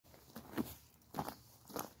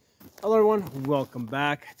Hello everyone, welcome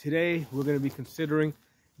back. Today we're going to be considering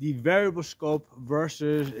the variable scope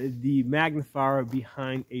versus the magnifier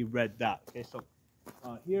behind a red dot. Okay, so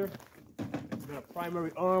here we've got our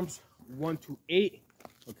primary arms 1 to 8.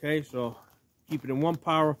 Okay, so keep it in 1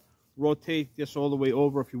 power, rotate this all the way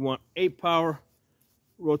over if you want 8 power,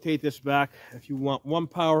 rotate this back if you want 1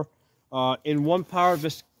 power. In 1 power,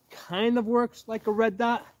 this kind of works like a red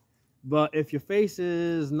dot, but if your face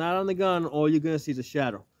is not on the gun, all you're going to see is a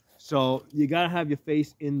shadow. So you got to have your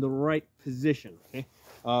face in the right position, okay?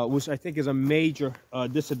 Which I think is a major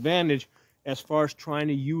disadvantage as far as trying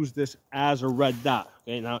to use this as a red dot.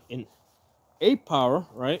 Okay, now in 8 power,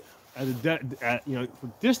 right? As a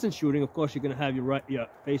for distance shooting, of course, you're going to have your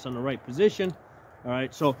face on the right position. All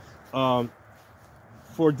right, so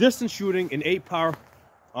for distance shooting in 8 power,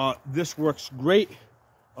 this works great.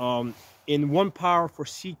 In 1 power for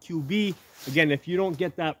CQB, again, if you don't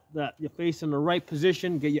get your face in the right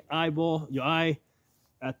position, get your eye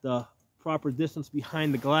at the proper distance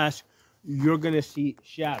behind the glass, you're gonna see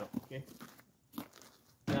shadow. Okay.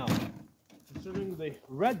 Now, considering the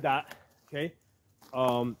red dot, okay,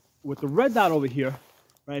 with the red dot over here,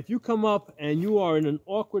 right? If you come up and you are in an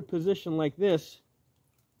awkward position like this,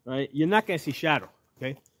 right, you're not gonna see shadow.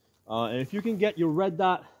 Okay, and if you can get your red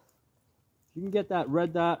dot. If you can get that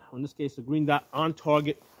red dot, or in this case the green dot, on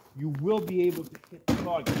target, you will be able to hit the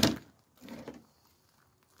target.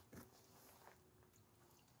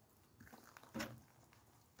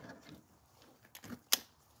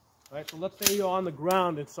 All right, so let's say you're on the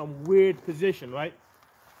ground in some weird position, right?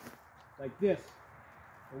 Like this.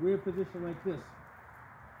 A weird position like this.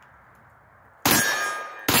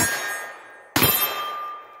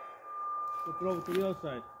 Flip it over to the other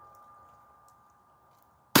side.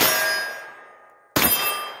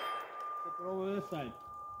 Over this side.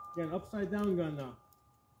 Again, upside down gun now.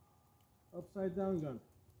 Upside down gun.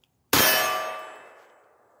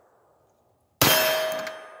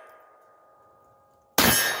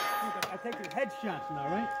 I'm taking headshots now,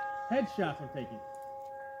 right? Headshots I'm taking.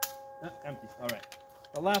 Empty. All right.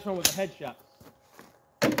 The last one was a headshot.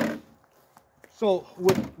 So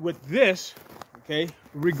with this, okay,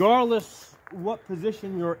 regardless what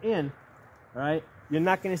position you're in, all right, you're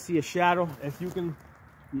not going to see a shadow. If you can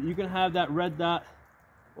have that red dot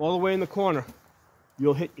all the way in the corner,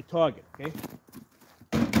 you'll hit your target, okay?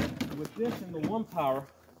 With this in the 1 power,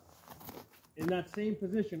 in that same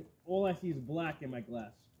position, all I see is black in my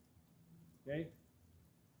glass, okay?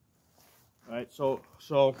 All right, so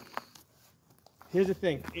here's the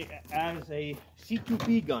thing. As a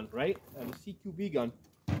CQB gun, right? As a CQB gun,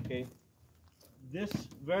 okay, this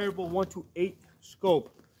variable 1 to 8 scope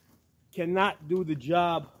cannot do the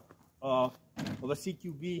job of a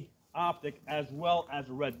CQB optic as well as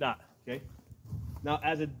a red dot, okay? Now,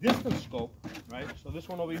 as a distance scope, right? So this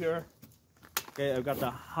one over here, okay, I've got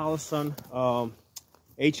the Holosun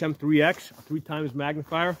HM3X, a 3 times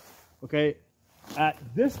magnifier, okay? At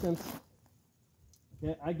distance,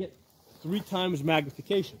 okay, I get 3 times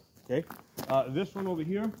magnification, okay? This one over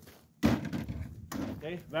here,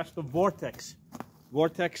 okay, that's the Vortex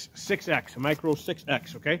 6X, a micro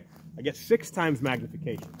 6X, okay? I get 6 times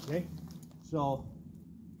magnification, okay? So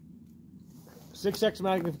 6x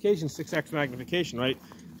magnification, right?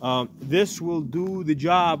 This will do the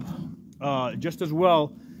job just as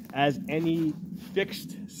well as any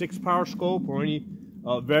fixed 6 power scope or any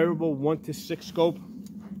variable 1 to 6 scope.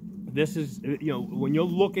 This is, when you're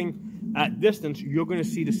looking at distance, you're going to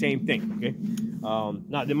see the same thing, okay?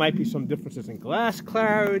 Now, there might be some differences in glass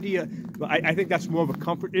clarity, but I think that's more of a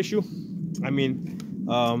comfort issue. I mean,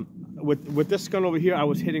 with this gun over here, I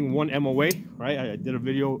was hitting 1 MOA, right? I did a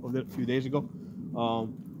video of it a few days ago.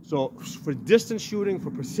 So for distance shooting, for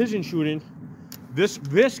precision shooting, this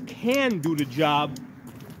can do the job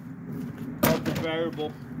of the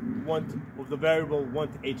variable 1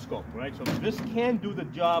 to 8 scope, right? So this can do the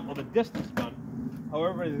job of a distance gun.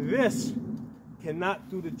 However, this cannot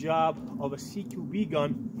do the job of a CQB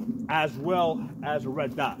gun as well as a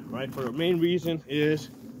red dot, right? For the main reason is,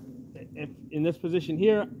 in this position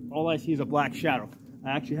here, all I see is a black shadow.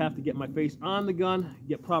 I actually have to get my face on the gun,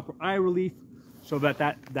 get proper eye relief, so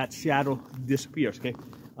that shadow disappears, okay?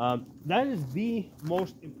 That is the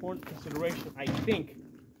most important consideration, I think,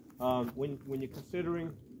 when you're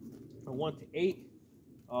considering a 1 to 8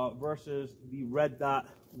 versus the red dot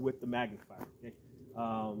with the magnifier, okay?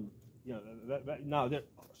 Now, there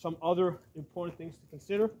are some other important things to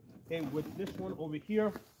consider, okay? With this one over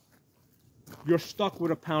here, you're stuck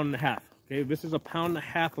with 1.5 pounds, okay? This is 1.5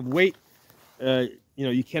 pounds of weight.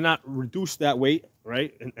 You cannot reduce that weight,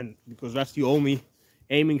 right? And because that's the only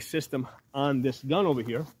aiming system on this gun over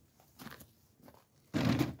here.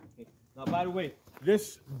 Okay. By the way,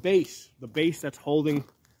 this base, the base that's holding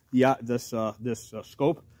the this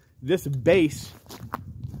scope, this base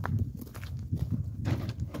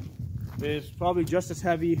is probably just as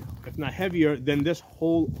heavy, if not heavier, than this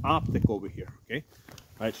whole optic over here, okay?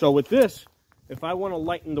 All right, so with this, if I want to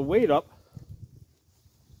lighten the weight up,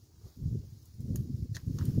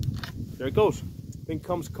 there it goes. Thing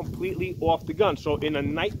comes completely off the gun. So in a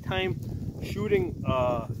nighttime shooting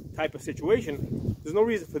type of situation, there's no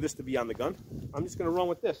reason for this to be on the gun. I'm just going to run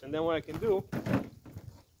with this. And then what I can do,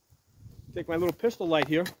 take my little pistol light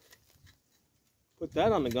here, put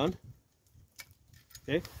that on the gun.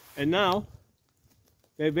 Okay, and now,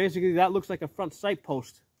 okay, basically that looks like a front sight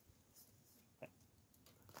post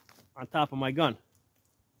on top of my gun.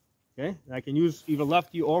 Okay, and I can use either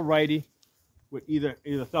lefty or righty with either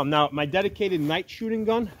thumb. Now, my dedicated night shooting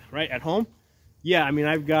gun, right, at home, yeah, I mean,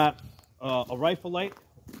 I've got a rifle light.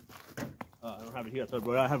 I don't have it here,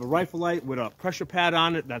 but I have a rifle light with a pressure pad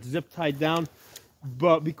on it that's zip tied down.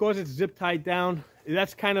 But because it's zip tied down,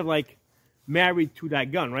 that's kind of like married to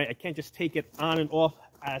that gun, right? I can't just take it on and off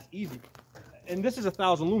as easy. And this is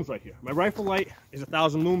 1,000 looms right here. My rifle light is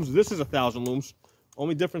 1,000 looms. This is 1,000 looms.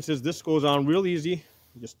 Only difference is this goes on real easy.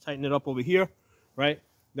 You just tighten it up over here, right?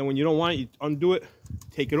 Then when you don't want it, you undo it,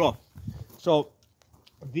 take it off. So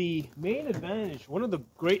the main advantage, one of the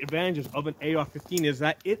great advantages of an AR-15 is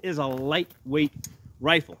that it is a lightweight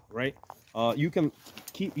rifle, right? You can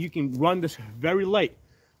run this very light.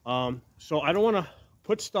 So I don't want to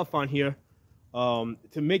put stuff on here to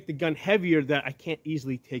make the gun heavier that I can't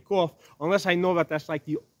easily take off, unless I know that that's like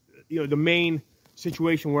the main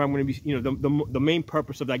situation where I'm going to be, the main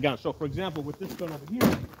purpose of that gun. So for example, with this gun over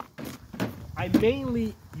here, I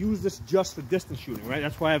mainly use this just for distance shooting, right?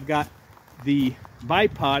 That's why I've got the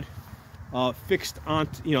bipod fixed on,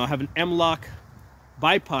 I have an M-lock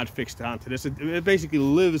bipod fixed onto this. It basically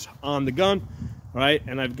lives on the gun, right?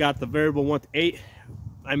 And I've got the variable 1 to 8.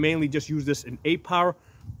 I mainly just use this in 8 power.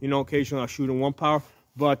 Occasionally I'll shoot in 1 power.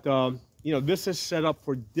 But, this is set up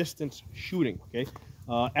for distance shooting, okay?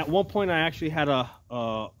 At one point I actually had a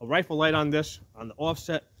rifle light on this, on the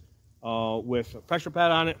offset, with a pressure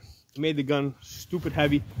pad on it. It made the gun stupid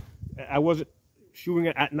heavy. I wasn't shooting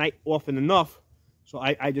it at night often enough, so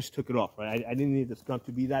I just took it off, right? I didn't need this gun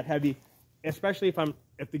to be that heavy, especially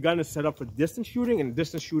if the gun is set up for distance shooting, and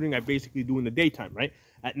distance shooting I basically do in the daytime, right?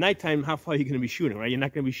 At nighttime, how far are you going to be shooting, right? You're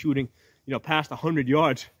not going to be shooting, past 100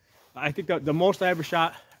 yards. I think that the most I ever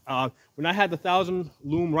shot, when I had the 1,000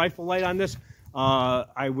 lume rifle light on this,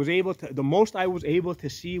 the most I was able to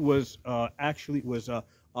see was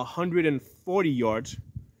 140 yards,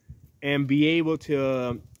 and be able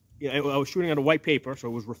to, I was shooting at a white paper, so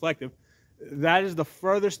it was reflective. That is the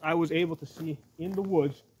furthest I was able to see in the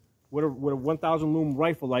woods with a 1,000 lume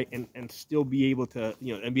rifle light, and still be able to,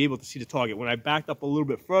 and be able to see the target. When I backed up a little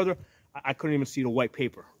bit further, I couldn't even see the white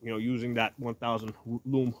paper, using that 1,000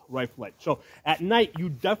 lume rifle light. So at night, you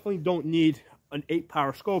definitely don't need an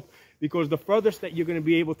 8-power scope, because the furthest that you're going to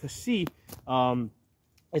be able to see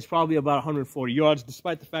is probably about 140 yards,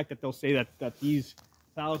 despite the fact that they'll say that these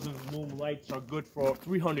 1,000 lume lights are good for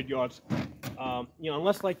 300 yards.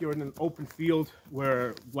 Unless like you're in an open field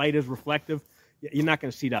where light is reflective, you're not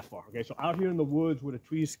going to see that far. Okay, so out here in the woods where the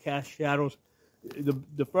trees cast shadows,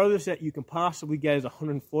 the furthest that you can possibly get is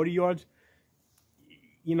 140 yards.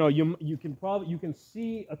 You can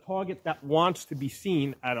see a target that wants to be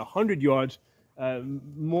seen at 100 yards.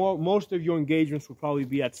 Most of your engagements will probably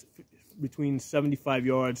be at between 75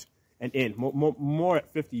 yards and in. More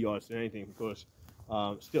at 50 yards than anything, because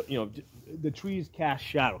still, the trees cast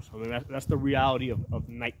shadows. I mean, that's the reality of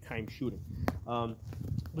nighttime shooting.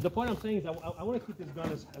 But the point I'm saying is I want to keep this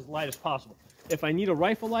gun as light as possible. If I need a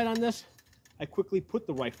rifle light on this, I quickly put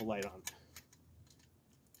the rifle light on.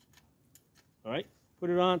 All right,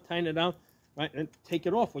 put it on, tighten it down, right, and take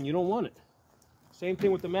it off when you don't want it. Same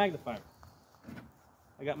thing with the magnifier.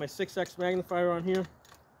 I got my 6x magnifier on here.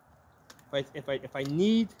 If I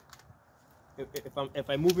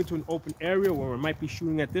move into an open area where I might be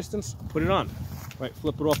shooting at distance, put it on, right?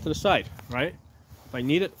 Flip it off to the side, right? If I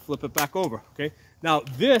need it, flip it back over, okay? Now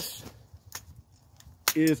this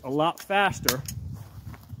is a lot faster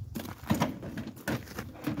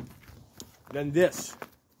than this,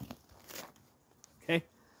 okay?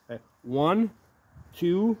 1,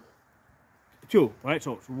 2, 2, right?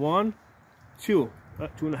 So it's 1, 2,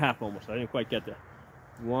 2.5 almost. I didn't quite get there.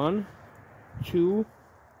 1, 2.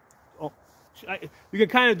 Oh, you can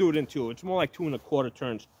kind of do it in 2. It's more like 2 1/4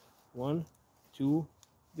 turns. 1, 2.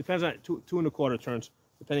 Depends on 2 1/4 turns,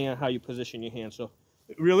 depending on how you position your hand. So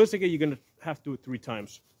realistically, you're going to have to do it 3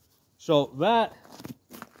 times. So that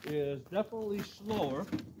is definitely slower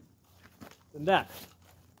than that.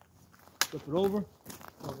 Flip it over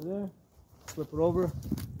there, flip it over,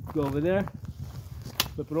 go over there,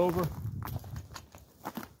 flip it over.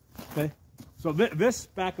 Okay, so this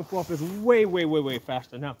back and forth is way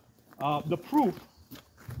faster. Now, the proof,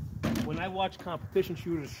 when I watch competition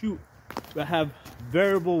shooters shoot that have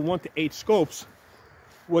variable 1 to 8 scopes,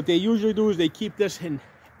 what they usually do is they keep this in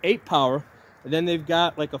 8 power, and then they've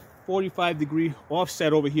got like a 45-degree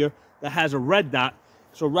offset over here that has a red dot.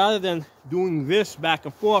 So rather than doing this back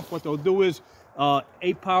and forth, what they'll do is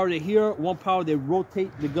 8 power to here, 1 power, they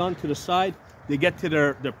rotate the gun to the side. They get to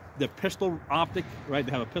their pistol optic, right?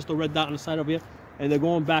 They have a pistol red dot on the side over here, and they're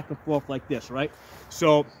going back and forth like this, right?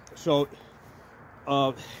 So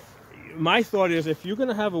my thought is, if you're going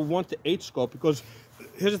to have a 1 to 8 scope, because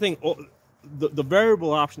here's the thing, the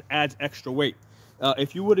variable option adds extra weight.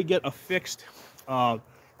 If you were to get a fixed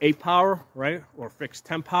 8 power, right, or fixed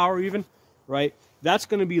 10 power even, right, that's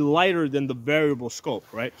going to be lighter than the variable scope,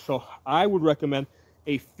 right? So I would recommend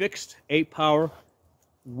a fixed 8 power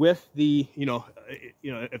with the,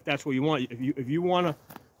 if that's what you want. If you want to,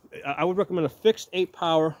 I would recommend a fixed 8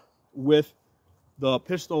 power with the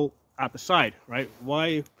pistol at the side, right?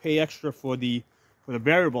 Why pay extra for the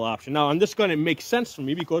variable option? Now on this gun, it makes sense for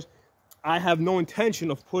me because I have no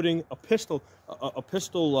intention of putting a pistol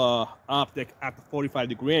optic at the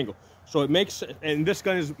 45-degree angle. So it makes, and this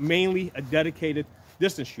gun is mainly a dedicated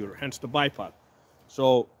distance shooter, hence the bipod.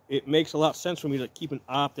 So it makes a lot of sense for me to keep an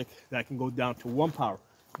optic that can go down to 1 power.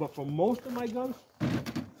 But for most of my guns,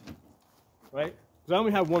 right, because I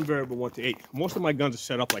only have one variable 1 to 8. Most of my guns are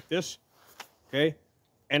set up like this, okay?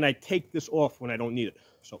 And I take this off when I don't need it.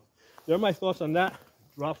 So there are my thoughts on that.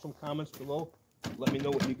 Drop some comments below. Let me know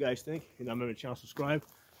what you guys think. If you're not on the channel, subscribe.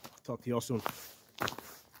 Talk to you all soon.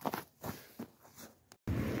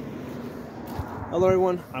 Hello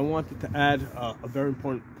everyone. I wanted to add a very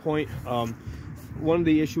important point. One of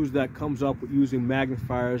the issues that comes up with using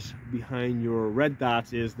magnifiers behind your red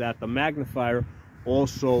dots is that the magnifier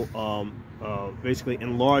also basically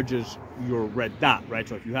enlarges your red dot, right?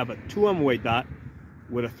 So if you have a 2 MOA dot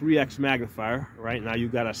with a 3x magnifier, right, now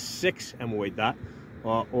you've got a 6 MOA dot.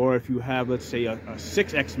 Or if you have, let's say, a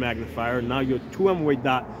 6x magnifier, now your 2 MOA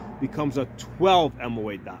dot becomes a 12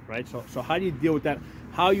 MOA dot, right? So how do you deal with that?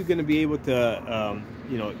 How are you going to be able to,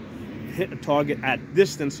 hit a target at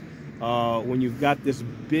distance when you've got this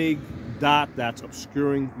big dot that's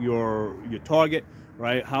obscuring your target,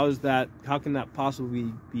 right? How can that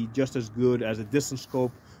possibly be just as good as a distance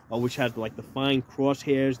scope, which has like the fine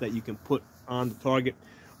crosshairs that you can put on the target?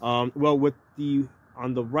 Well, with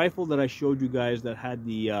on the rifle that I showed you guys that had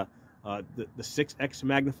the 6x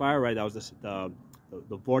magnifier, right? That was the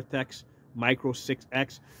Vortex Micro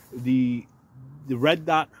 6x. The red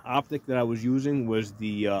dot optic that I was using was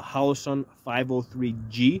the Holosun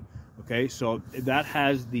 503G. Okay, so that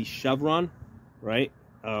has the chevron, right?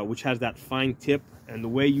 Which has that fine tip, and the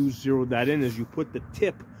way you zero that in is you put the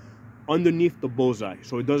tip underneath the bullseye,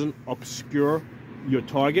 so it doesn't obscure your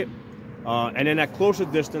target. And then at closer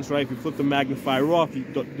distance, right, if you flip the magnifier off,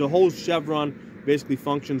 the whole chevron basically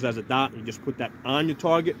functions as a dot. You just put that on your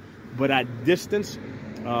target. But at distance,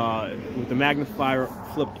 with the magnifier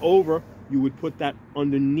flipped over, you would put that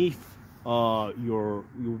underneath your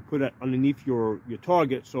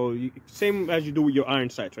target. So same as you do with your iron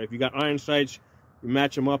sights, right? If you got iron sights, you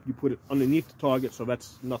match them up, you put it underneath the target. So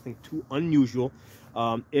that's nothing too unusual.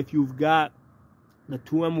 If you've got the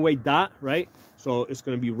 2 MOA dot, right? So it's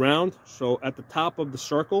going to be round. So at the top of the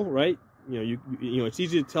circle, right? You know, it's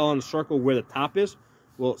easy to tell on the circle where the top is.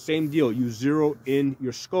 Well, same deal. You zero in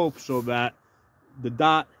your scope so that the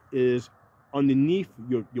dot is underneath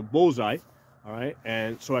your bullseye. All right.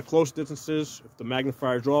 And so at close distances, if the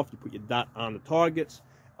magnifier is off, you put your dot on the targets.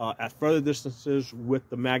 At further distances with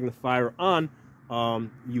the magnifier on,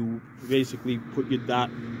 you basically put your dot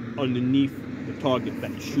underneath the target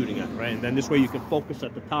that you're shooting at, right? And then this way you can focus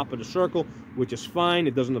at the top of the circle, which is fine.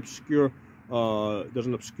 It doesn't obscure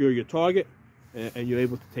your target, and you're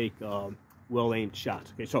able to take well-aimed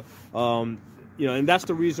shots. Okay, so and that's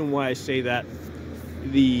the reason why I say that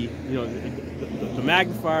the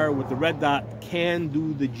magnifier with the red dot can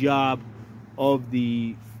do the job of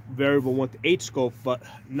the variable 1 to 8 scope, but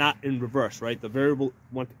not in reverse, right? The variable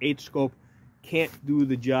 1 to 8 scope can't do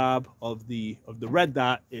the job of the red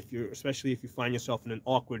dot especially if you find yourself in an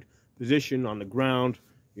awkward position on the ground,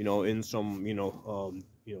 in some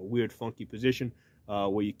weird funky position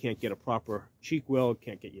where you can't get a proper cheek weld,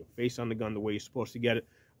 can't get your face on the gun the way you're supposed to get it.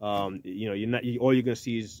 All you're gonna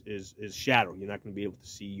see is shadow. You're not gonna be able to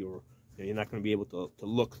see you're not gonna be able to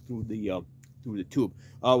look through the tube.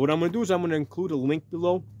 What I'm gonna do is I'm gonna include a link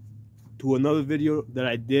below to another video that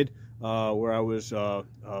I did where I was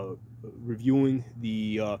reviewing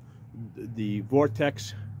the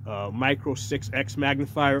Vortex Micro 6X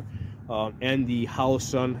magnifier and the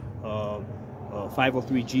Holosun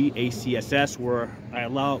 503G ACSS, where I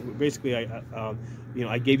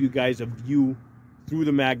I gave you guys a view through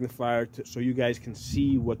the magnifier so you guys can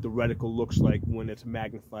see what the reticle looks like when it's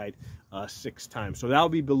magnified 6 times. So that'll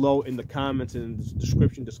be below in the comments and in the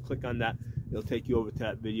description. Just click on that. It'll take you over to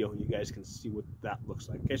that video and you guys can see what that looks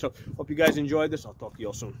like. Okay, so hope you guys enjoyed this. I'll talk to you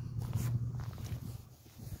all soon.